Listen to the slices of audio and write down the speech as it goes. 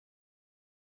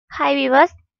Hi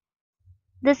viewers,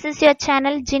 this is your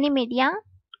channel Ginny Media.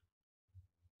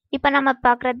 இப்போ நம்ம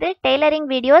பார்க்கிறது tailoring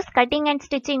videos, cutting and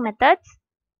stitching methods.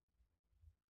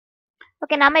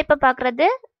 Okay, நாம இப்போ பார்க்கிறது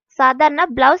சாதாரண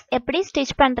blouse எப்படி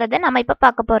ஸ்டிச் பண்றது நாம இப்போ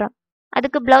பார்க்க போறோம்.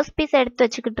 அதுக்கு blouse piece எடுத்து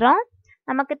வச்சுக்கிட்டோம்.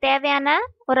 நமக்கு தேவையான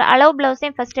ஒரு அளவு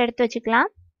blouseஐ ஃபர்ஸ்ட் எடுத்து வச்சுக்கலாம்.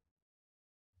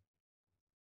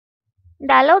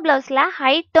 இந்த அளவு blouseல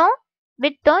ஹைட்டும்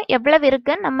விட்த்தும் எவ்வளவு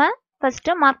இருக்குன்னு நம்ம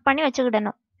ஃபர்ஸ்ட் மார்க் பண்ணி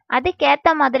வச்சுக்கிடணும். அதுக்கு ஏத்த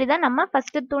மாதிரி தான் நம்ம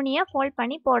ஃபர்ஸ்ட் துணியை ஃபோல்ட்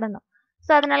பண்ணி போடணும்.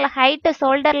 ஸோ அதனால ஹைட்டு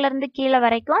ஷோல்டர்ல இருந்து கீழே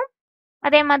வரைக்கும்,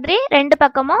 அதே மாதிரி ரெண்டு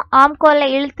பக்கமும் ஆம்கோல்ல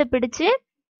இழுத்து பிடிச்சு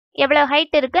எவ்வளவு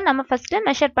ஹைட் இருக்கு நம்ம ஃபர்ஸ்ட்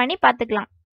மெஷர் பண்ணி பார்த்துக்கலாம்.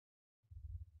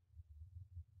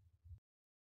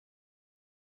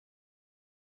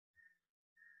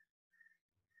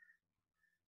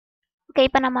 ஓகே,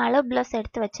 இப்போ நம்ம அளவு பிளவுஸ்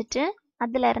எடுத்து வச்சுட்டு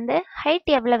அதுல இருந்து ஹைட்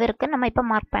எவ்வளவு இருக்குன்னு நம்ம இப்போ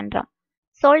மார்க் பண்றோம்.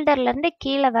 ஷோல்டர்ல இருந்து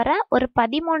கீழே வர ஒரு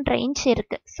 13.5 இன்ச்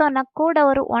இருக்கு. ஸோ நான் கூட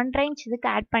ஒரு 1.5 இன்ச் இதுக்கு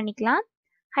ஆட் பண்ணிக்கலாம்.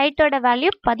 ஹைட்டோட வேல்யூ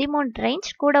 13.5 இன்ச்,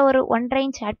 கூட ஒரு 1.5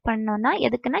 இன்ச் ஆட் பண்ணோம்னா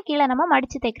எதுக்குன்னா கீழே நம்ம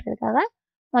மடிச்சு தைக்கிறதுக்காக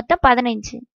மொத்தம்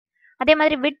 15. அதே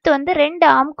மாதிரி விட்த் வந்து ரெண்டு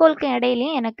ஆம்கோலுக்கு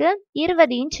இடையிலையும் எனக்கு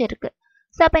 20 இன்ச் இருக்கு.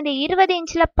 ஸோ அப்போ இந்த 20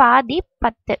 இன்ச்ல பாதி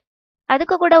 10,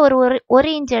 அதுக்கு கூட ஒரு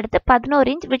இன்ச் எடுத்து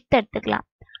 11 இன்ச் விட்த் எடுத்துக்கலாம்.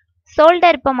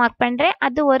 ஷோல்டர் இப்போ மார்க் பண்றேன்,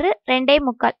 அது ஒரு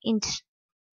 2.25 இன்ச்.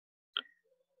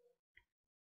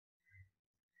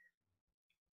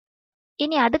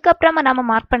 இனி அதுக்கப்புறமா நம்ம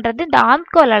மார்க் பண்றது இந்த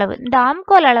ஆம்கோல் அளவு. இந்த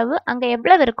ஆம்கோல் அளவு அங்க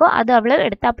எவ்வளவு இருக்கோ அது அவ்வளவு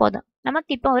எடுத்தா போதும். நமக்கு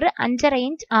இப்போ ஒரு 5.5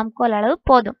 இன்ச் ஆம்கோல் அளவு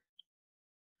போதும்.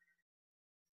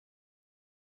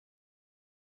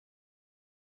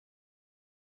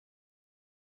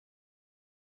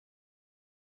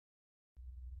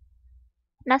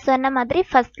 நான் சொன்ன மாதிரி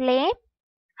ஃபர்ஸ்ட்லயே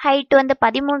ஹைட் வந்து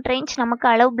 13.5 இன்ச் நமக்கு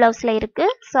அளவு பிளவுஸ்ல இருக்கு.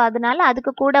 ஸோ அதனால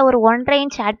அதுக்கு கூட ஒரு 1.5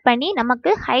 இன்ச் ஆட் பண்ணி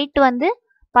நமக்கு ஹைட் வந்து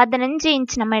 15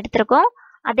 இன்ச் நம்ம எடுத்திருக்கோம்.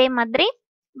 அதே மாதிரி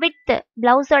விட்த்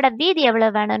பிளவுஸோட வீதி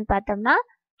எவ்வளவு வேணும்னு பார்த்தோம்னா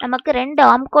நமக்கு ரெண்டு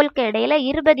ஆம்கோலுக்கு இடையில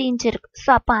 20 இன்ச் இருக்கு. ஸோ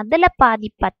அப்போ அதுல பாதி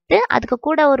 10, அதுக்கு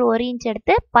கூட ஒரு இன்ச்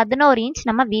எடுத்து 11 இன்ச்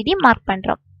நம்ம வீதி மார்க்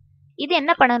பண்றோம். இது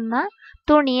என்ன பண்ணணும்னா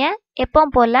துணியை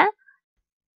எப்பவும் போல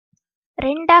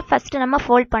ரெண்டா ஃபர்ஸ்ட் நம்ம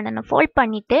ஃபோல்ட் பண்ணணும். ஃபோல்ட்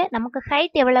பண்ணிட்டு நமக்கு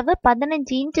ஹைட் எவ்வளவு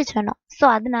 15 இன்ச் சொன்னோம். ஸோ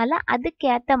அதனால அதுக்கு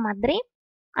ஏற்ற மாதிரி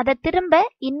அதை திரும்ப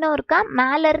இன்னொருக்கா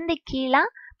மேல இருந்து கீழே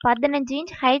 15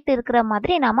 இன்ச் ஹைட் இருக்கிற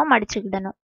மாதிரி நாம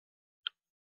மடிச்சுக்கிடணும்.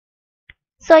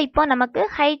 ஸோ இப்போ நமக்கு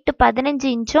ஹைட்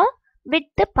 15 இன்ச்சும்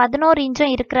விட்த் 11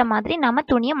 இன்ச்சும் இருக்கிற மாதிரி நாம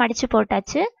துணியை மடிச்சு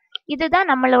போட்டாச்சு.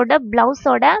 இதுதான் நம்மளோட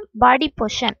பிளவுஸோட பாடி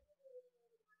போர்ஷன்.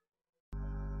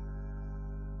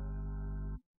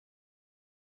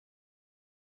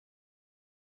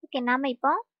 ஓகே, நாம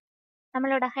இப்போ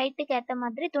நம்மளோட ஹைட்டுக்கு ஏற்ற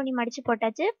மாதிரி துணி மடிச்சு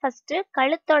போட்டாச்சு. ஃபர்ஸ்ட்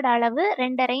கழுத்தோட அளவு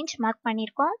 2.5 இன்ச் மார்க்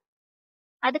பண்ணியிருக்கோம்.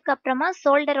 அதுக்கப்புறமா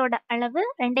ஷோல்டரோட அளவு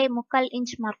 2.25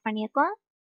 இன்ச் மார்க் பண்ணியிருக்கோம்.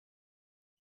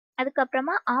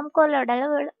 அதுக்கப்புறமா ஆம்கோலோட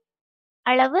அளவு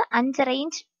 5.5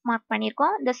 இன்ச் மார்க்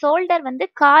பண்ணியிருக்கோம். இந்த ஷோல்டர் வந்து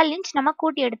 1/4 இன்ச் நம்ம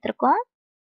கூட்டி எடுத்திருக்கோம்.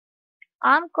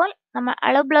 ஆம்கோல் நம்ம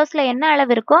அளவு பிளவுஸ்ல என்ன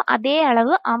அளவு இருக்கோ அதே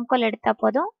அளவு ஆம்கோல் எடுத்தா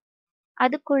போதும்.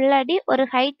 அதுக்குள்ளாடி ஒரு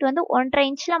ஹைட் வந்து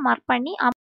 1.5 இன்ச்ல மார்க் பண்ணி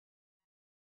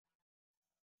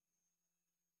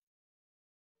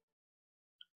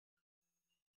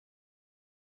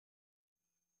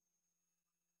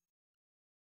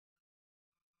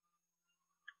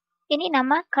இனி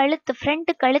நம்ம கழுத்து ஃப்ரண்ட்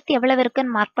கழுத்து எவ்வளவு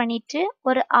இருக்குன்னு மார்க் பண்ணிட்டு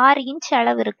ஒரு 6 இன்ச்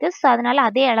அளவு இருக்கு. ஸோ அதனால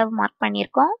அதே அளவு மார்க்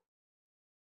பண்ணியிருக்கோம்.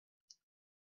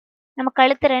 நம்ம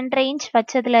கழுத்து 2.5 இன்ச்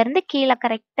வச்சதுல இருந்து கீழே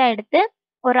கரெக்டா எடுத்து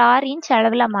ஒரு 6 இன்ச்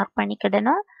அளவுல மார்க்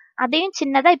பண்ணிக்கிடணும். அதையும்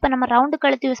சின்னதா இப்ப நம்ம ரவுண்டு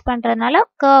கழுத்து யூஸ் பண்றதுனால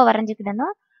கர்வ்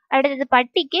வரைஞ்சுக்கிடணும். அடுத்தது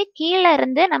பட்டிக்கு கீழே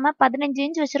இருந்து நம்ம 15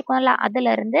 இன்ச் வச்சிருக்கோம்ல,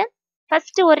 அதுல இருந்து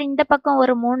ஃபர்ஸ்ட் ஒரு இந்த பக்கம்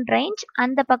ஒரு 3.5 இன்ச்,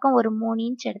 அந்த பக்கம் ஒரு 3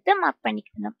 இன்ச் எடுத்து மார்க்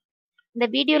பண்ணிக்கணும். இந்த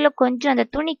வீடியோல கொஞ்சம் அந்த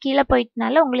துணி கீழே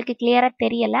போயிட்டனால உங்களுக்கு கிளியரா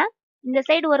தெரியல. இந்த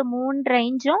சைடு ஒரு 3.5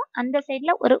 இன்ச்சும் அந்த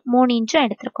சைடுல ஒரு 3 இன்ச்சும்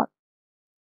எடுத்திருக்கோம்.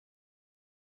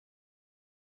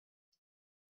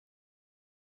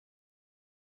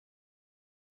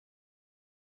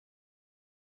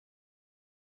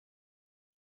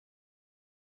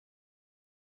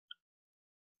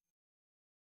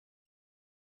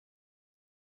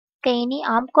 இனி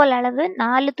ஆம்கோல் அளவு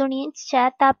 4 துணி இன்ச்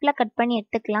சேர்த்தாப்புல கட் பண்ணி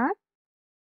எடுத்துக்கலாம்.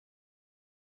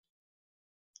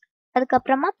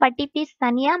 அதுக்கப்புறமா பட்டி பீஸ்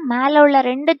தனியா மேல உள்ள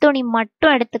 2 துணி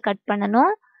மட்டும் எடுத்து கட்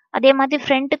பண்ணணும். அதே மாதிரி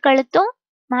ஃப்ரண்ட் கழுத்தும்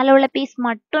மேல உள்ள பீஸ்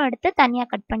மட்டும் எடுத்து தனியா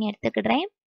கட் பண்ணி எடுத்துக்கிடுறேன்.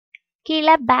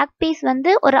 கீழே பேக் பீஸ்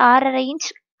வந்து ஒரு 6.5 இன்ச்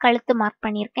கழுத்து மார்க்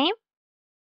பண்ணியிருக்கேன்.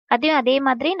 அதையும் அதே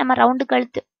மாதிரி நம்ம ரவுண்டு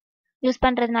கழுத்து யூஸ்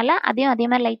பண்றதுனால அதையும் அதே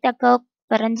மாதிரி லைட்டா கர்வ்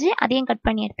வரைஞ்சி அதையும் கட்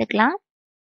பண்ணி எடுத்துக்கலாம்.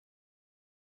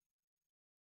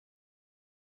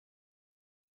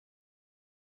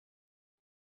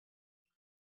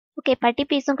 ஓகே, பட்டி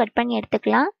பீஸும் கட் பண்ணி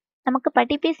எடுத்துக்கலாம். நமக்கு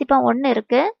பட்டி பீஸ் இப்போ 1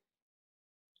 இருக்கு.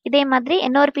 இதே மாதிரி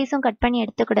இன்னொரு பீஸும் கட் பண்ணி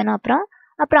எடுத்துக்கிடணும்.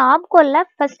 அப்புறம் ஆம்கோல்ல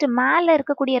ஃபர்ஸ்ட் மேலே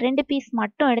இருக்கக்கூடிய 2 பீஸ்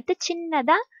மட்டும் எடுத்து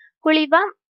சின்னதா குழிவா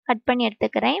கட் பண்ணி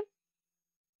எடுத்துக்கிறேன்.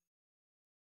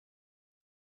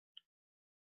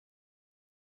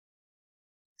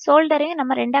 ஷோல்டரையும்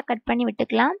நம்ம 2ஆ கட் பண்ணி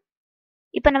விட்டுக்கலாம்.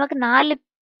 இப்போ நமக்கு 4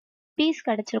 பீஸ்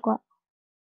கிடைச்சிருக்கும்.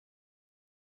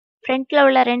 ஃப்ரண்ட்ல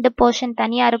உள்ள 2 போர்ஷன்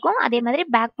தனியா இருக்கும். அதே மாதிரி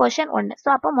பேக் போர்ஷன் 1. ஸோ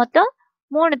அப்போ மொத்தம்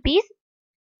 3 பீஸ்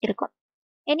இருக்கும்.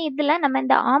 இனி இதுல நம்ம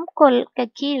இந்த ஆம்கோலுக்கு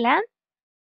கீழே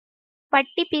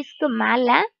பட்டி பீஸ்க்கு மேல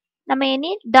நம்ம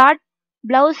இனி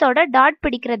பிளவுஸோட டாட்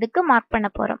பிடிக்கிறதுக்கு மார்க் பண்ண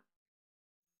போறோம்.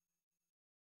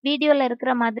 வீடியோல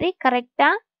இருக்கிற மாதிரி கரெக்டா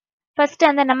ஃபர்ஸ்ட்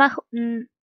அந்த நம்ம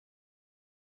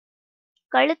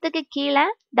கழுத்துக்கு கீழே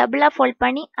டபுளா ஃபோல்ட்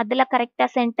பண்ணி அதுல கரெக்டா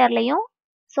சென்டர்லயும்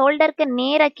ஷோல்டருக்கு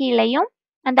நேர கீழையும்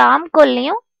அந்த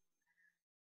ஆம்கோல்லையும்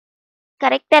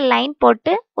கரெக்டா லைன்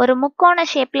போட்டு ஒரு முக்கோண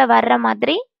ஷேப்ல வர்ற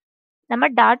மாதிரி நம்ம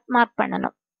டாட் மார்க்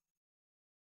பண்ணணும்.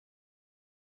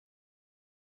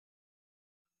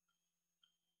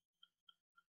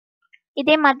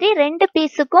 இதே மாதிரி 2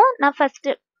 பீஸுக்கும் நான் first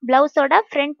பிளவுஸோட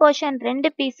front portion 2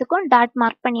 பீஸுக்கும் dot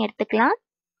mark பண்ணி எடுத்துக்கலாம்.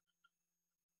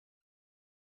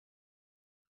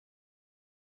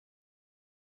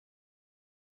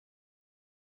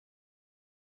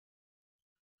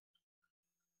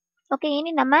 ஓகே,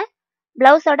 இனி நம்ம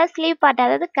பிளவுஸோட ஸ்லீவ் பார்ட்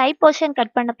அதாவது கை போர்ஷன்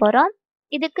கட் பண்ண போறோம்.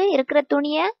 இதுக்கு இருக்கிற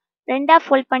துணியை 2ஆ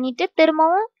ஃபோல்ட் பண்ணிட்டு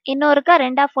திரும்பவும் இன்னொருக்கா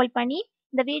 2ஆ ஃபோல்ட் பண்ணி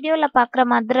இந்த வீடியோல பார்க்குற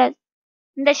மாதிரி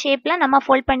இந்த ஷேப்ல நம்ம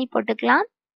ஃபோல்ட் பண்ணி போட்டுக்கலாம்.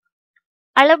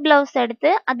 அளவு பிளவுஸ் எடுத்து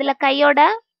அதுல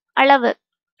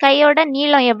கையோட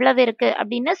நீளம் எவ்வளவு இருக்கு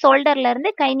அப்படின்னு ஷோல்டர்ல இருந்து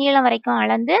கை நீளம் வரைக்கும்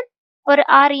அளந்து ஒரு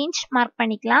 6 இன்ச் மார்க்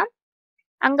பண்ணிக்கலாம்.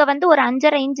 அங்க வந்து ஒரு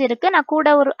 5.5 இன்ச் இருக்கு. நான் கூட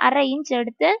ஒரு 1/2 இன்ச்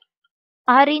எடுத்து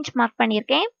 6 இன்ச் மார்க்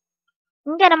பண்ணியிருக்கேன்.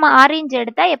 இங்க நம்ம 6 இன்ச்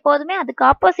எடுத்தா எப்போதுமே அதுக்கு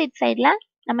ஆப்போசிட் சைட்ல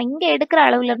நம்ம இங்க எடுக்கிற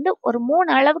அளவுல இருந்து ஒரு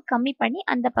 3 அளவு கம்மி பண்ணி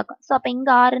அந்த பக்கம். ஸோ அப்ப இங்க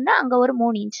 6ன்னா அங்க ஒரு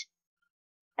 3 இன்ச்.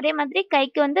 அதே மாதிரி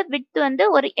கைக்கு வந்து விட்த் வந்து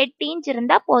ஒரு 8 இன்ச்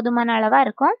இருந்தா போதுமான அளவா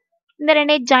இருக்கும். இந்த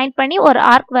 2ஐயும் ஜாயின் பண்ணி ஒரு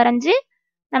ஆர்க் வரைஞ்சு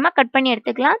நம்ம கட் பண்ணி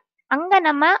எடுத்துக்கலாம். அங்க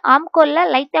நம்ம ஆம்கோல்ல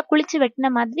லைட்டா குளிச்சு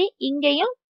வெட்டின மாதிரி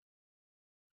இங்கேயும்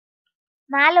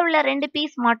மேல உள்ள 2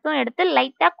 பீஸ் மட்டும் எடுத்து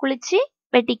லைட்டா குளிச்சு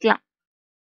வெட்டிக்கலாம்.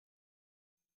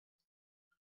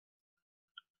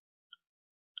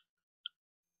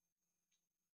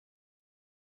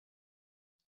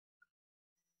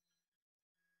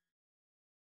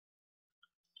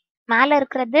 மேல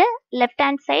இருக்கிறது லெஃப்ட்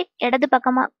ஹேண்ட் சைட் இடது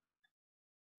பக்கமா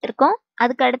இருக்கும்.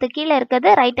 அதுக்கு அடுத்து கீழே இருக்கிறது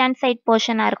ரைட் ஹேண்ட் சைட்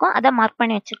போர்ஷனா இருக்கும். அதை மார்க்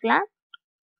பண்ணி வச்சுக்கலாம்.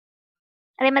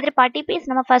 அதே மாதிரி பட்டி பீஸ்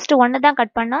நம்ம ஃபர்ஸ்ட் 1 தான்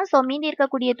கட் பண்ணோம். ஸோ மீதி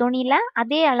இருக்கக்கூடிய துணியில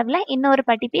அதே அளவுல இன்னொரு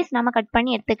பட்டி பீஸ் நம்ம கட்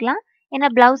பண்ணி எடுத்துக்கலாம். ஏன்னா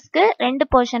பிளவுஸ்க்கு 2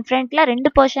 போர்ஷன் ஃப்ரண்ட்ல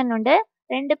 2 போர்ஷன் உண்டு.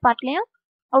 2 பார்ட்லயும்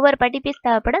ஒவ்வொரு பட்டி பீஸ்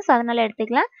தேவைப்படும். ஸோ அதனால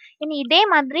எடுத்துக்கலாம். இனி இதே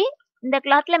மாதிரி இந்த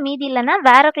கிளாத்ல மீதி இல்லைன்னா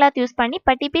வேற கிளாத் யூஸ் பண்ணி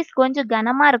பட்டி பீஸ் கொஞ்சம்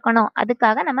கனமா இருக்கணும்.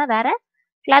 அதுக்காக நம்ம வேற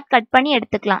கிளாத் கட் பண்ணி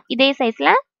எடுத்துக்கலாம். இதே சைஸ்ல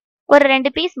ஒரு 2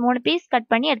 பீஸ் 3 பீஸ் கட்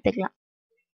பண்ணி எடுத்துக்கலாம்.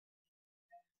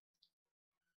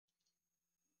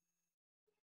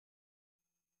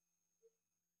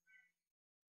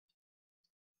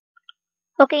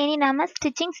 ஓகே, இனி நாம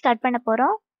ஸ்டிச்சிங் ஸ்டார்ட் பண்ண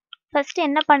போறோம். ஃபர்ஸ்ட்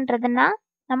என்ன பண்றதுன்னா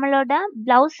நம்மளோட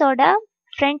பிளவுஸோட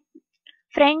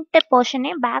ஃப்ரண்ட்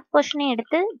போர்ஷனையும் பேக் போர்ஷனையும்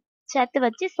எடுத்து சேர்த்து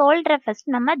வச்சு ஷோல்டரை ஃபர்ஸ்ட்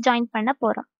நம்ம ஜாயின் பண்ண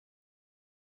போறோம்.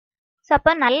 ஸோ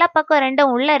அப்போ நல்ல பக்கம் 2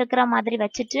 உள்ள இருக்கிற மாதிரி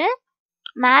வச்சுட்டு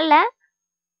மேல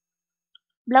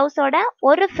பிளவுஸோட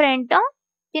ஒரு ஃப்ரண்ட்டும்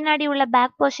பின்னாடி உள்ள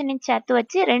பேக் போர்ஷனையும் சேர்த்து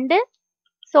வச்சு 2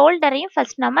 ஷோல்டரையும்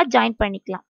ஃபர்ஸ்ட் நம்ம ஜாயின்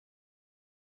பண்ணிக்கலாம்.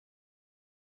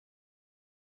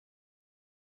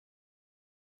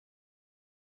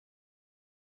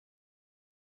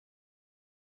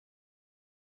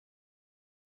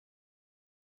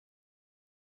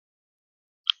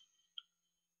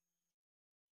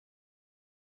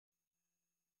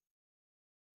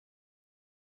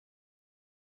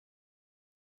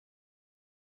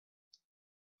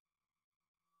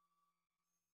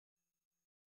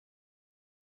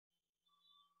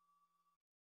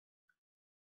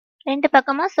 ரெண்டு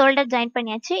பக்கமா ஷோல்டர் ஜாயின்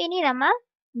பண்ணியாச்சு. இனி நம்ம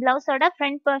பிளவுஸோட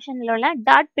ஃப்ரண்ட் போர்ஷன்ல உள்ள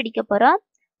டாட் பிடிக்க போறோம்.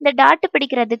 இந்த டாட்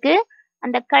பிடிக்கிறதுக்கு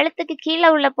அந்த கழுத்துக்கு கீழே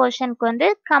உள்ள போர்ஷனுக்கு வந்து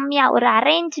கம்மியா ஒரு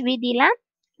 1/2 இன்ச் வீதியில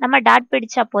நம்ம டாட்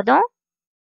பிடிச்சா போதும்.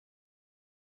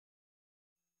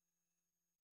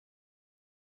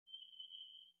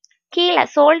 கீழே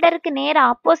ஷோல்டருக்கு நேர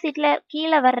ஆப்போசிட்ல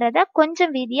கீழே வர்றத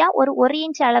கொஞ்சம் வீதியா ஒரு 1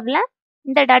 இன்ச் அளவுல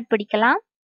இந்த டாட் பிடிக்கலாம்.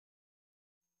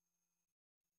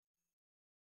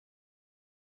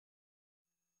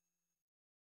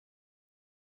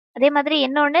 அதே மாதிரி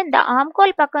இன்னொன்னு இந்த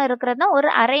ஆம்கோல் பக்கம் இருக்கிறதும் ஒரு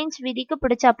 1/2 இன்ச் வீதிக்கு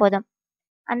பிடிச்சா போதும்.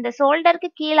 அந்த ஷோல்டருக்கு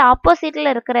கீழே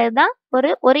ஆப்போசிட்ல இருக்கிறது தான் ஒரு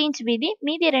 1 இன்ச் வீதி.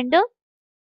 மீதி 2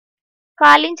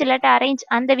 1/4 இன்ச் இல்லாட்டி 1/2 இன்ச்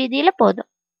அந்த வீதியில போதும்.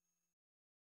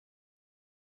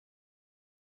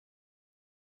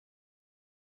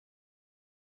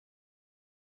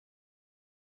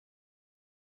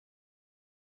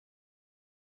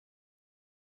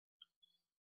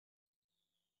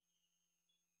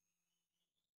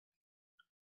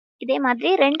 இதே மாதிரி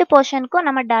 2 போர்ஷனுக்கும்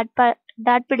நம்ம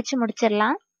டாட் பிடிச்சு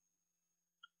முடிச்சிடலாம்.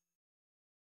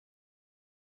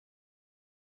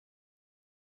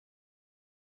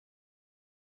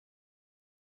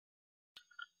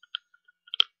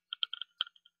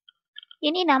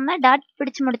 இனி நம்ம டாட்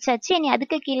பிடிச்சு முடிச்சாச்சு. இனி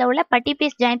அதுக்கு கீழே உள்ள பட்டி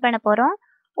பீஸ் ஜாயின் பண்ண போறோம்.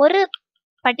 ஒரு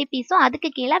பட்டி பீஸும் அதுக்கு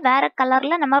கீழே வேற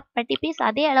கலர்ல நம்ம பட்டி பீஸ்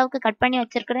அதே அளவுக்கு கட் பண்ணி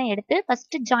வச்சிருக்கிறோம் எடுத்து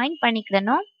ஃபர்ஸ்ட் ஜாயின்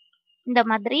பண்ணிக்கிடணும். இந்த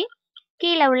மாதிரி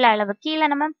கீழே உள்ள அளவு கீழே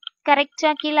நம்ம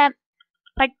கரெக்டா கீழே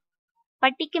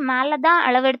பட்டிக்கு மேலே தான்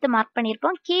அளவு எடுத்து மார்க்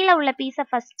பண்ணியிருக்கோம். கீழே உள்ள பீஸை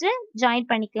ஃபர்ஸ்ட் ஜாயின்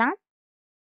பண்ணிக்கலாம்.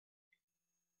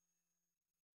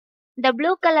 இந்த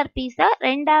ப்ளூ கலர் பீஸை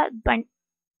ரெண்டா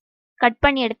கட்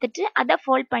பண்ணி எடுத்துட்டு அதை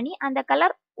ஃபோல்ட் பண்ணி அந்த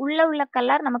கலர் உள்ள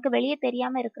கலர் நமக்கு வெளியே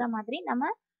தெரியாம இருக்கிற மாதிரி நம்ம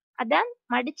அதை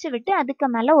மடிச்சு விட்டு அதுக்கு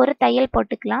மேல ஒரு தையல்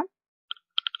போட்டுக்கலாம்.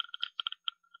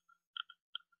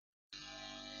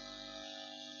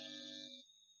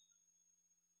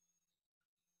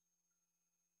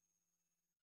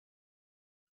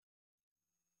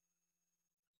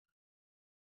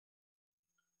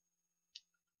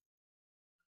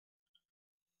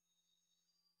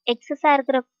 எக்ஸஸா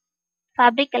இருக்கிற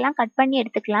ஃபேப்ரிக் எல்லாம் கட் பண்ணி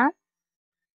எடுத்துக்கலாம்.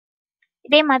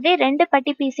 இதே மாதிரி 2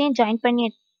 பட்டி பீஸையும் ஜாயின் பண்ணி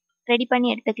ரெடி பண்ணி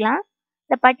எடுத்துக்கலாம்.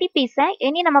 இந்த பட்டி பீஸை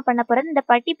இனி நம்ம பண்ண போறது இந்த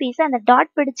பட்டி பீஸை அந்த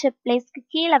டாட் பிடிச்ச பிளேஸ்க்கு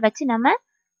கீழே வச்சு நம்ம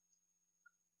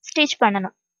ஸ்டிச்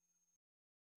பண்ணணும்.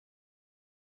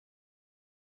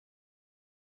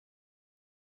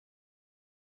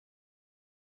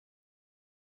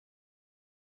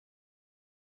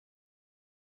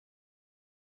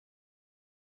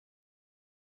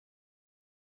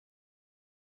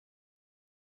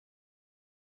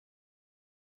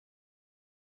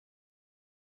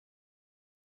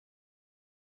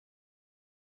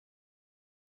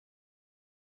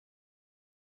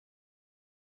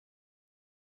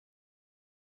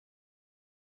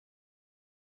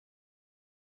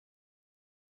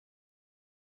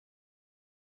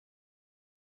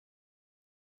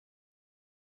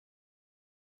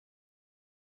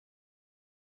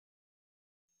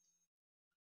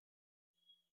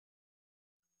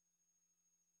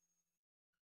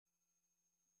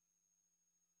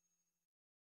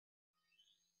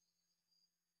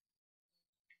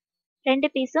 ரெண்டு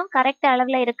பீஸும் கரெக்ட்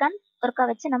அளவுல இருக்கான்னு ஒருக்கா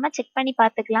வச்சு நம்ம செக் பண்ணி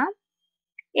பார்த்துக்கலாம்.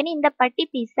 இனி இந்த பட்டி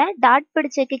பீஸை டாட்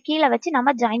பிடிச்சதுக்கு கீழே வச்சு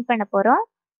நம்ம ஜாயின் பண்ண போறோம்.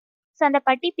 ஸோ அந்த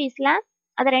பட்டி பீஸ்ல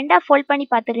அதை ரெண்டா ஃபோல்ட் பண்ணி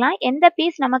பார்த்துக்கலாம். எந்த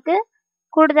பீஸ் நமக்கு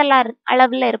கூடுதலா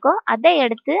அளவுல இருக்கோ அதை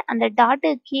எடுத்து அந்த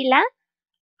டாட்டு கீழே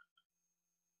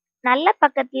நல்ல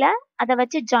பக்கத்துல அதை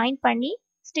வச்சு ஜாயின் பண்ணி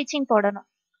ஸ்டிச்சிங் போடணும்.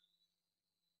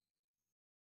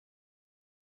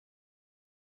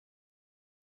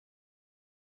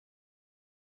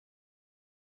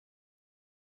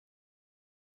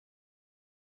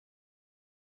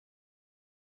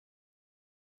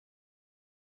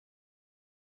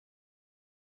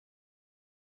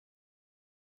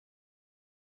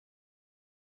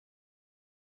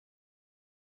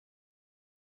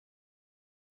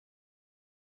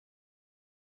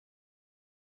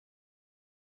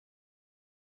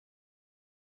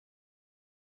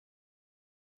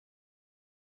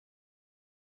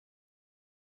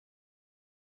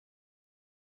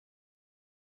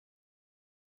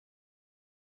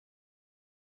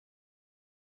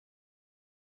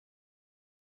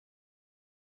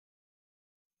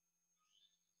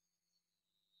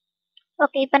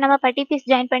 ஓகே, இப்போ நம்ம பட்டி பீஸ்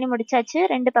ஜாயின் பண்ணி முடிச்சாச்சு.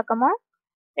 ரெண்டு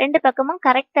பக்கமும்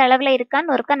கரெக்ட் அளவில்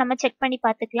இருக்கான்னு ஒருக்கா நம்ம செக் பண்ணி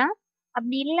பார்த்துக்கலாம்.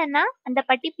 அப்படி இல்லைன்னா அந்த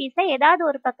பட்டி பீஸை ஏதாவது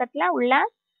ஒரு பக்கத்தில் உள்ள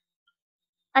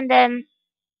அந்த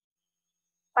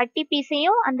பட்டி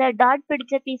பீஸையும் அந்த டாட்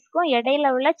பிடிச்ச பீஸுக்கும்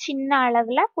இடையில உள்ள சின்ன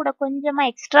அளவில் கூட கொஞ்சமாக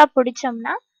எக்ஸ்ட்ரா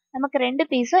பிடிச்சோம்னா நமக்கு ரெண்டு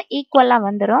பீஸும் ஈக்குவலாக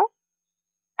வந்துடும்.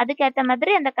 அதுக்கேற்ற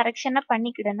மாதிரி அந்த கரெக்ஷனை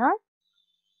பண்ணிக்கிடணும்.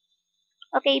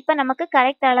 ஓகே, இப்போ நமக்கு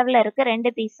கரெக்ட் அளவில் இருக்குது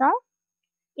ரெண்டு பீஸும்.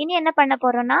 இனி என்ன பண்ண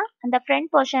போறோம்னா அந்த ஃப்ரண்ட்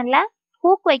போர்ஷன்ல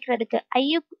ஹூக்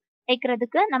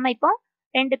வைக்கிறதுக்கு நம்ம இப்போ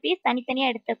ரெண்டு பீஸ் தனித்தனியா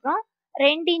எடுத்துக்கிறோம்.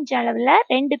 2 இன்ச் அளவுல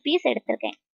 2 பீஸ்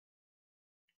எடுத்திருக்கேன்.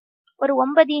 ஒரு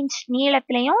 9 இன்ச்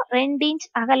நீளத்திலையும் 2 இன்ச்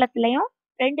அகலத்திலையும்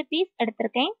 2 பீஸ்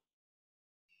எடுத்திருக்கேன்.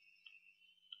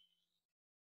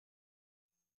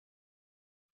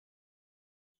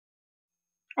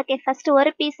 ஓகே, ஃபர்ஸ்ட்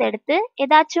ஒரு பீஸ் எடுத்து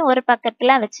ஏதாச்சும் ஒரு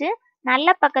பக்கத்துல வச்சு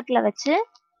நல்ல பக்கத்துல வச்சு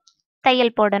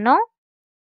தையல் போடணும்.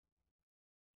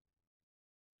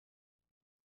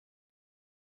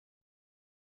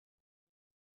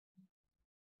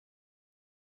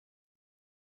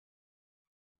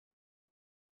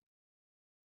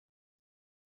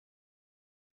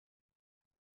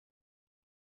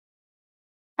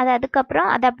 அதுக்கப்புறம்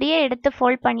அதை அப்படியே எடுத்து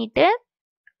ஃபோல்ட் பண்ணிவிட்டு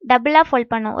டபுளாக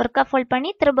ஃபோல்ட் பண்ணும். ஒருக்கா ஃபோல்ட்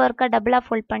பண்ணி திரும்ப ஒருக்கா டபுளாக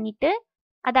ஃபோல்ட் பண்ணிவிட்டு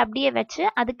அதை அப்படியே வச்சு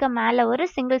அதுக்கு மேலே ஒரு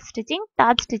சிங்கிள் ஸ்டிச்சிங்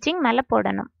டாப் ஸ்டிச்சிங் மேலே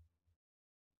போடணும்.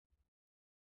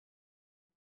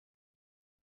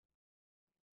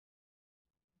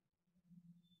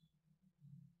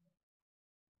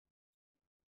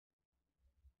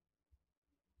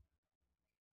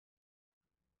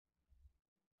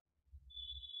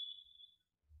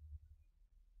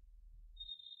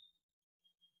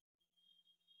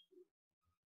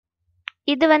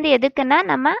 இது வந்து எதுக்குன்னா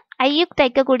நம்ம ஐயுக்கு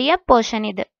தைக்கக்கூடிய போர்ஷன்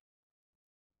இது.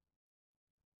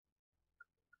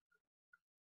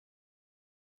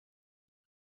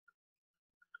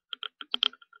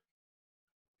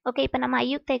 ஓகே, இப்போ நம்ம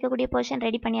ஐயுக்கு தைக்கக்கூடிய போர்ஷன்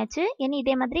ரெடி பண்ணியாச்சு. இனி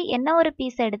இதே மாதிரி என்ன ஒரு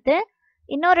பீஸ் எடுத்து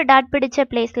இன்னொரு டாட் பிடிச்ச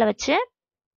பிளேஸில் வச்சு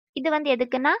இது வந்து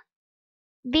எதுக்குன்னா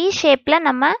வி ஷேப்பில்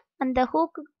நம்ம அந்த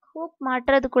ஹூக்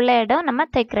மாட்டுறதுக்குள்ள இடம் நம்ம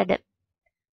தைக்கிறது.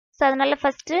 ஸோ அதனால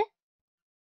ஃபஸ்ட்டு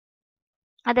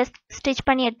அதை ஸ்டிச்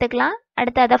பண்ணி எடுத்துக்கலாம்.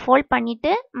 அடுத்து அதை ஃபோல்ட்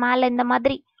பண்ணிவிட்டு மேலே இந்த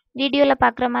மாதிரி வீடியோவில்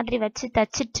பார்க்குற மாதிரி வச்சு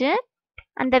தைச்சிட்டு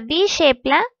அந்த வி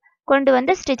ஷேப்பில் கொண்டு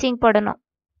வந்து ஸ்டிச்சிங் போடணும்.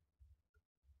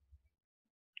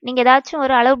 நீங்கள் ஏதாச்சும்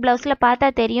ஒரு அளவு ப்ளவுஸில் பார்த்தா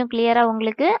தெரியும் கிளியராக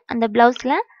உங்களுக்கு. அந்த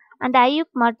ப்ளவுஸில் அந்த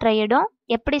ஐயுக் மாட்டுற இடம்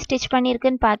எப்படி ஸ்டிச்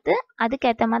பண்ணியிருக்குன்னு பார்த்து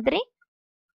அதுக்கேற்ற மாதிரி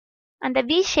அந்த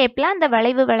வி ஷேப்பில் அந்த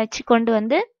வளைவு வளைச்சி கொண்டு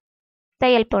வந்து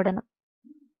தையல் போடணும்.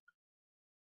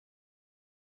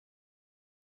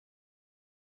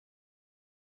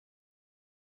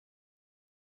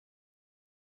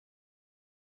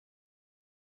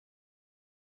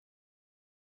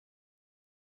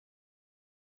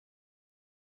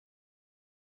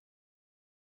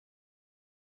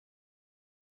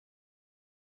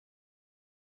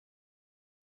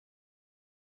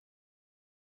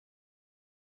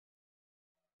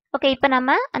 ஓகே, இப்போ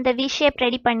நம்ம அந்த வி ஷேப்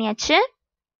ரெடி பண்ணியாச்சு.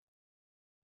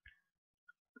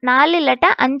 4 இல்லாட்டா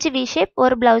 5 வி ஷேப்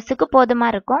ஒரு ப்ளவுஸுக்கு போதுமா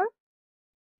இருக்கும்.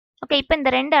 ஓகே, இப்போ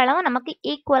இந்த ரெண்டு அளவும் நமக்கு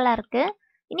ஈக்குவலாக இருக்குது.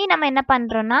 இனி நம்ம என்ன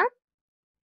பண்ணுறோன்னா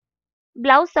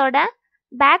ப்ளவுஸோட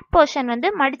பேக் போர்ஷன் வந்து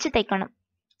மடித்து தைக்கணும்.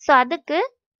 ஸோ அதுக்கு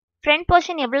ஃப்ரண்ட்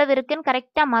போர்ஷன் எவ்வளவு இருக்குன்னு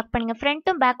கரெக்டாக மார்க் பண்ணுங்க.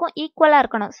 ஃப்ரண்ட்டும் பேக்கும் ஈக்குவலாக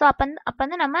இருக்கணும். ஸோ அப்போ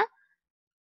வந்து நம்ம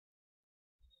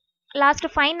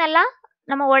லாஸ்ட் ஃபைனலாக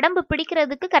நம்ம உடம்பு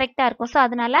பிடிக்கிறதுக்கு கரெக்டாக இருக்கும். ஸோ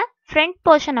அதனால ஃப்ரண்ட்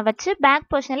போர்ஷனை வச்சு பேக்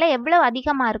போர்ஷனில் எவ்வளோ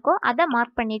அதிகமாக இருக்கோ அதை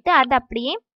மார்க் பண்ணிவிட்டு அதை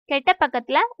அப்படியே கெட்ட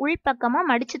பக்கத்தில் உள் பக்கமாக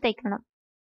மடித்து தைக்கணும்.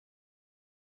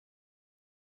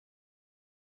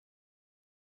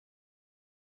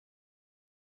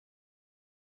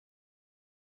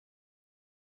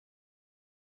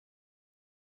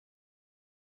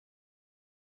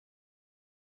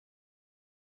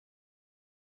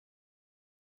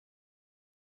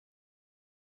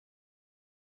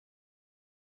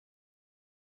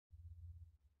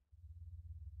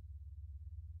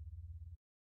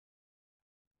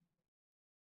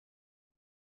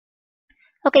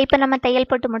 ஓகே, இப்போ நம்ம தையல்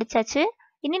போட்டு முடிச்சாச்சு.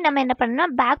 இனி நம்ம என்ன பண்ணணும்னா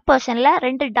பேக் போர்ஷனில்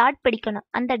 2 டாட் பிடிக்கணும்.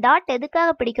 அந்த டாட் எதுக்காக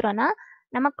பிடிக்கிறோன்னா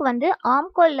நமக்கு வந்து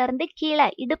ஆம்கோல்லேருந்து கீழே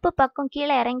இடுப்பு பக்கம்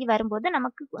கீழே இறங்கி வரும்போது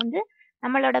நமக்கு வந்து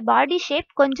நம்மளோட பாடி ஷேப்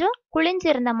கொஞ்சம் குளிஞ்சு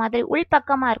இருந்த மாதிரி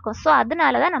உள்பக்கமாக இருக்கும். ஸோ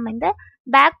அதனால தான் நம்ம இந்த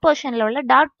பேக் போர்ஷனில் உள்ள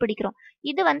டாட் பிடிக்கிறோம்.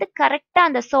 இது வந்து கரெக்டாக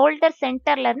அந்த ஷோல்டர்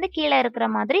சென்டர்லேருந்து கீழே இருக்கிற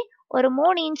மாதிரி ஒரு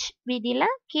 3 இன்ச் வீதியில்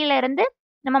கீழே இருந்து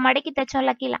நம்ம மடக்கி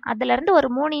தைச்சோம்ல கீழே அதுலேருந்து ஒரு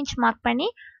 3 இன்ச் மார்க் பண்ணி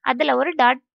அதில் ஒரு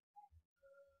டாட்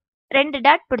 2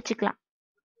 டாட் பிடிச்சிக்கலாம்.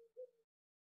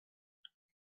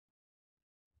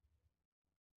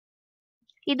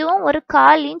 இதுவும் ஒரு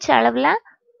 1/4 இன்ச் அளவில்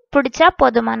பிடிச்சா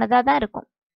போதுமானதாக தான் இருக்கும்.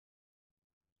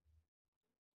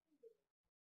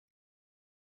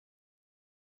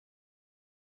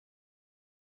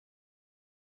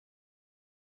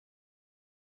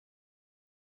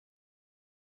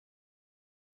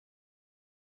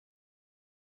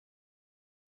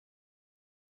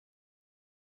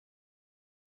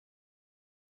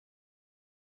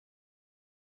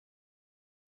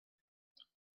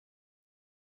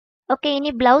 ஓகே, இனி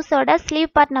ப்ளவுஸோட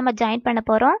ஸ்லீவ் பார்ட் நம்ம ஜாயின் பண்ண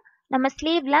போகிறோம். நம்ம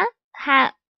ஸ்லீவில்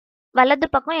வலது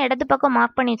பக்கம் இடது பக்கம்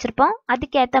மார்க் பண்ணி வச்சுருப்போம்.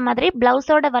 அதுக்கேற்ற மாதிரி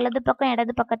ப்ளவுஸோட வலது பக்கம்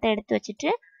இடது பக்கத்தை எடுத்து வச்சுட்டு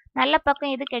நல்ல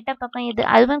பக்கம் எது கெட்ட பக்கம் எது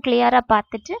அதுவும் கிளியராக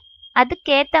பார்த்துட்டு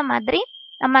அதுக்கேற்ற மாதிரி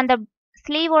நம்ம அந்த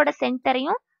ஸ்லீவோட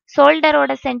சென்டரையும்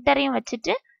ஷோல்டரோட சென்டரையும்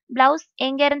வச்சுட்டு ப்ளவுஸ்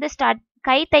எங்கேருந்து ஸ்டார்ட்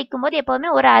கை தைக்கும் போது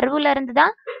எப்போதுமே ஒரு அருவுலேருந்து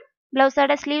தான்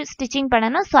ப்ளவுஸோட ஸ்லீவ் ஸ்டிச்சிங்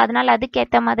பண்ணணும். ஸோ அதனால்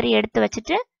அதுக்கேற்ற மாதிரி எடுத்து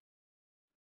வச்சுட்டு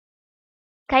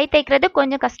கை தைக்கிறது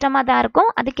கொஞ்சம் கஷ்டமாக தான் இருக்கும்.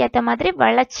 அதுக்கேற்ற மாதிரி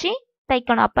வளைச்சி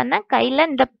தைக்கணும். அப்போ தான் கையில்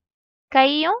இந்த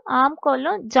கையும்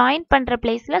ஆம்கோலும் ஜாயின் பண்ணுற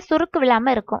பிளேஸில் சுருக்கு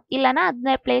விழாமல் இருக்கும். இல்லைன்னா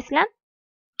அந்த பிளேஸில்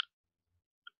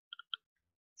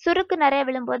சுருக்கு நிறைய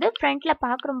விழும்போது ஃப்ரண்ட்டில்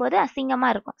பார்க்கும்போது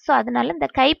அசிங்கமாக இருக்கும். ஸோ அதனால இந்த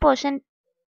கை போர்ஷன்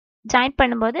ஜாயின்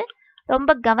பண்ணும்போது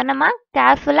ரொம்ப கவனமா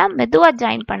கேர்ஃபுல்லா மெதுவா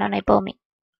ஜாயின் பண்ணணும் எப்பவுமே.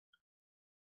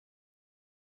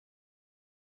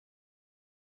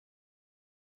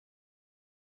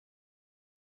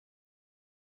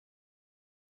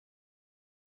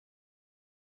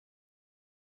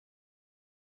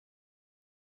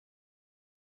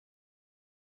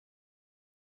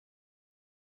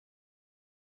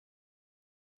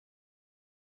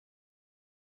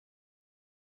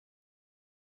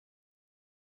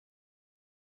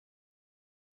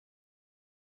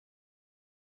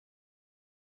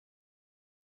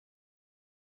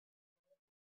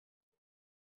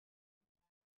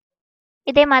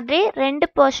 இதே மாதிரி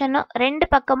ரெண்டு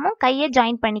பக்கமும் கையை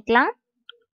ஜாயின் பண்ணிக்கலாம்.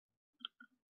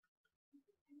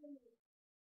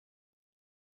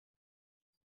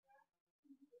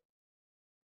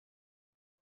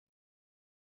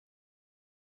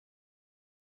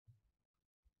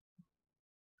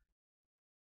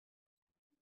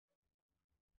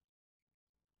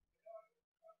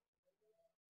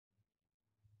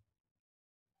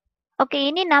 ஓகே,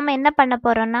 இனி நாம என்ன பண்ண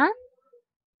போறோம்னா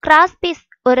கிராஸ் பீஸ்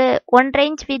ஒரு 1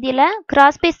 இன்ச் வீதியில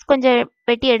கிராஸ் பீஸ் கொஞ்சம்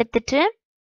வெட்டி எடுத்துட்டு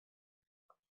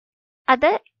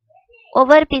அதை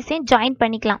ஒவ்வொரு பீஸையும் ஜாயின்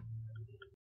பண்ணிக்கலாம்.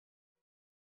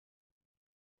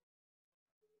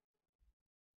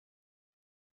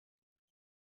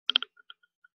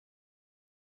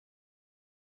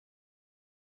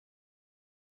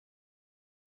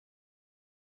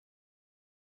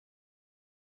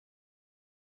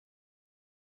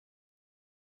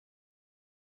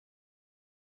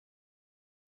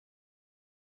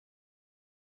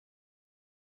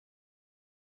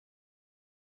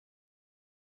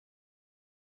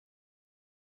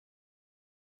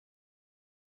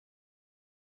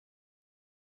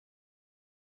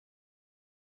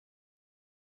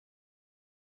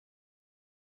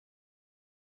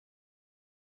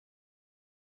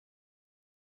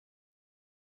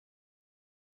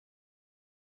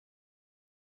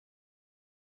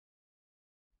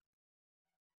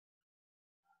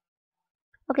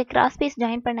 ஓகே, கிராஸ் பீஸ்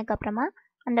ஜாயின் பண்ணதுக்கு அப்புறமா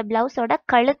அந்த பிளவுஸோட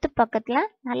கழுத்து பக்கத்துல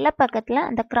நல்ல பக்கத்துல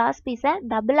அந்த கிராஸ் பீஸை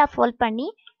டபுளா ஃபோல்ட் பண்ணி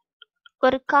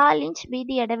ஒரு 1/4 இன்ச்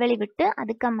வீதி இடைவெளி விட்டு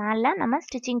அதுக்கு மேல நம்ம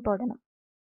ஸ்டிச்சிங் போடணும்.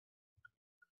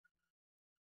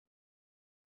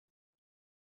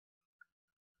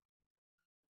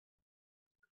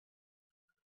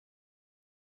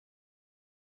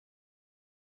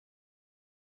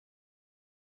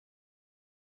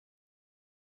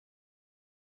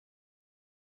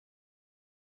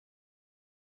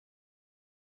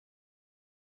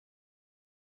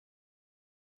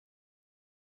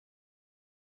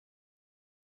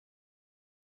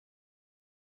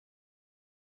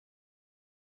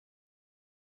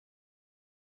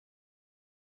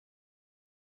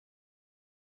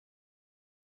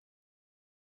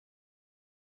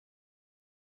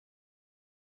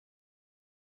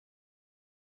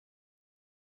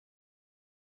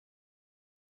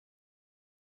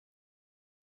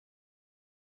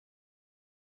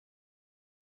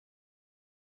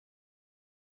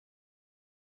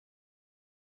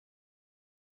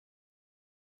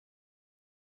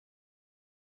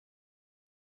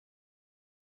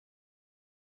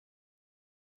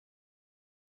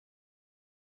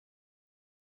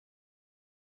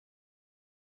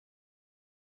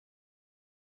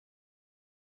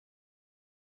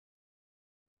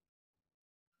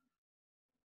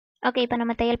 ஓகே, இப்போ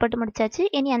நம்ம தையல் போட்டு முடிச்சாச்சு.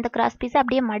 இனி அந்த கிராஸ் பீஸை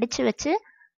அப்படியே மடிச்சு வச்சு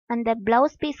அந்த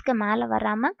பிளவுஸ் பீஸ்க்கு மேலே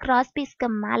வராமல் கிராஸ் பீஸ்க்கு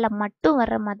மேலே மட்டும்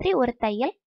வர்ற மாதிரி ஒரு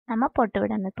தையல் நம்ம போட்டு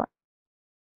விடணும். இப்போ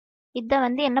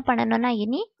இதை என்ன பண்ணணும்னா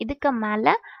இனி இதுக்கு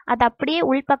மேலே அதை அப்படியே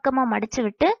உள்பக்கமாக மடிச்சு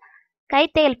விட்டு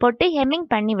கைத்தையல் போட்டு ஹெம்மிங்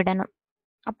பண்ணி விடணும்.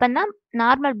 அப்போதான்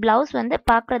நார்மல் பிளவுஸ்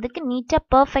பார்க்குறதுக்கு நீட்டாக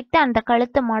பர்ஃபெக்டாக அந்த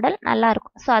கழுத்து மாடல் நல்லா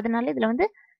இருக்கும். ஸோ அதனால இதில்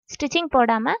ஸ்டிச்சிங்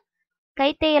போடாமல்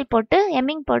கைத்தையல் போட்டு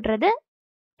ஹெம்மிங் போடுறது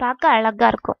பார்க்க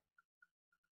அழகாக இருக்கும்.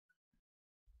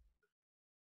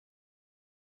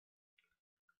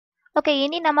 ஓகே,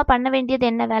 இனி நம்ம பண்ண வேண்டியது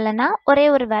என்ன வேலைன்னா ஒரே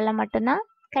ஒரு வேலை மட்டும்தான்,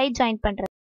 கை ஜாயின் பண்ணுறது.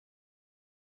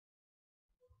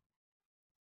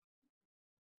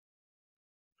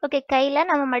 ஓகே, கையில்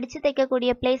நம்ம மடித்து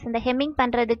தைக்கக்கூடிய பிளேஸ் இந்த ஹெம்மிங்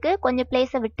பண்ணுறதுக்கு கொஞ்சம்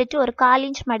பிளேஸை விட்டுட்டு ஒரு 1/4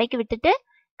 இன்ச் மடக்கி விட்டுட்டு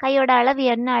கையோட அளவு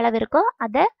என்ன அளவு இருக்கோ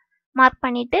அதை மார்க்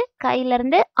பண்ணிவிட்டு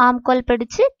கையிலேருந்து ஆம்கோல்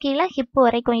பிடிச்சி கீழே ஹிப்பு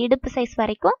வரைக்கும் இடுப்பு சைஸ்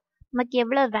வரைக்கும் நமக்கு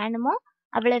எவ்வளோ வேணுமோ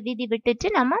அவ்வளோ வீதி விட்டுட்டு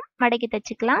நம்ம மடக்கி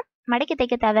தைச்சிக்கலாம். மடக்கி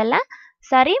தைக்க தேவையில்ல,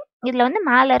 சாரி, இதில்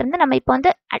மேலேருந்து நம்ம இப்போ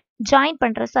ஜாயின்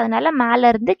பண்ணுறோம். ஸோ அதனால்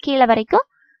மேலேருந்து கீழே வரைக்கும்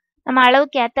நம்ம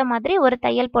அளவுக்கு ஏற்ற மாதிரி ஒரு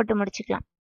தையல் போட்டு முடிச்சுக்கலாம்.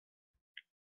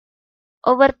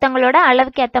 ஒவ்வொருத்தங்களோட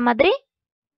அளவுக்கு ஏற்ற மாதிரி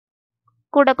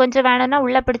கூட கொஞ்சம் வேணும்னா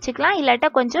உள்ளே பிடிச்சிக்கலாம், இல்லாட்டா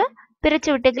கொஞ்சம் பிரித்து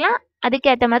விட்டுக்கலாம்.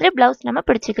 அதுக்கேற்ற மாதிரி ப்ளவுஸ் நம்ம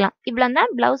பிடிச்சிக்கலாம். இவ்வளோ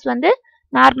தான் ப்ளவுஸ்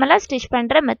நார்மலாக ஸ்டிச்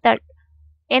பண்ணுற மெத்தட்.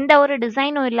 எந்த ஒரு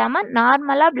டிசைனும் இல்லாமல்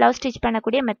நார்மலாக ப்ளவுஸ் ஸ்டிச்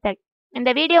பண்ணக்கூடிய மெத்தட். இந்த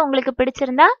வீடியோ உங்களுக்கு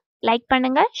பிடிச்சிருந்தா லைக்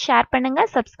பண்ணுங்க, ஷேர் பண்ணுங்க,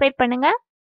 சப்ஸ்கிரைப் பண்ணுங்க.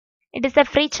 It is a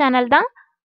free channel தான்.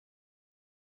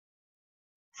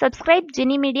 Subscribe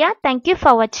Ginny Media. Thank you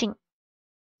for watching.